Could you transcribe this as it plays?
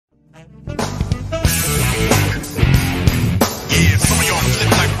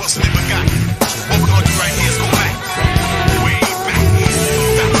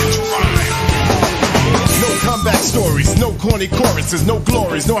corny choruses, no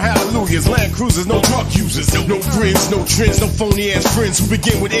glories, no hallelujahs, Land Cruisers, no drug users, no grins, no trends, no phony ass friends who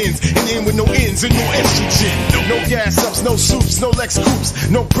begin with ends and end with no ends and no estrogen. No gas ups, no soups, no Lex Coupes,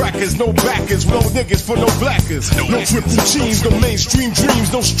 no crackers, no backers, no niggas for no blackers, no triple cheese, no mainstream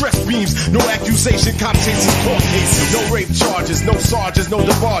dreams, no stress beams, no accusation, cop chases, court cases, no rape charges, no sergeants, no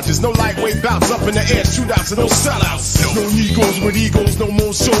debarges, no lightweight bouts up in the air, shootouts and no sellouts, no Negroes with egos, no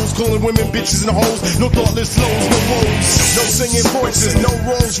more shows, calling women bitches and hoes, no thoughtless flows, no woes, no singing voices, no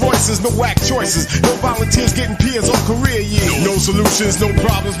Rolls Royces, no whack choices, no volunteers getting peers on career years, no solutions, no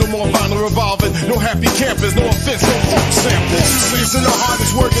problems, no more vinyl revolving, no happy campers, no offense, no folk sampling. Listen, the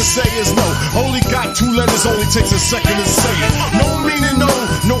hardest word to say is no. Only got 2 letters, only takes a second to say it. No meaning,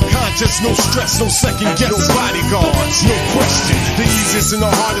 no conscience, no stress, no second guess, no bodyguards, no question. The easiest and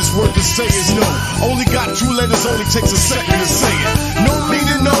the hardest word to say is no. Only got 2 letters, only takes a second to say it. No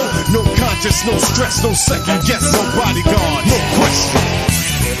meaning, no conscience, no stress, no second guess, no bodyguard, no question.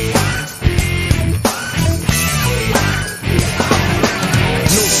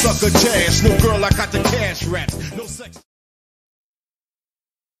 No sucker cash, no girl, I got the cash rats, no sex.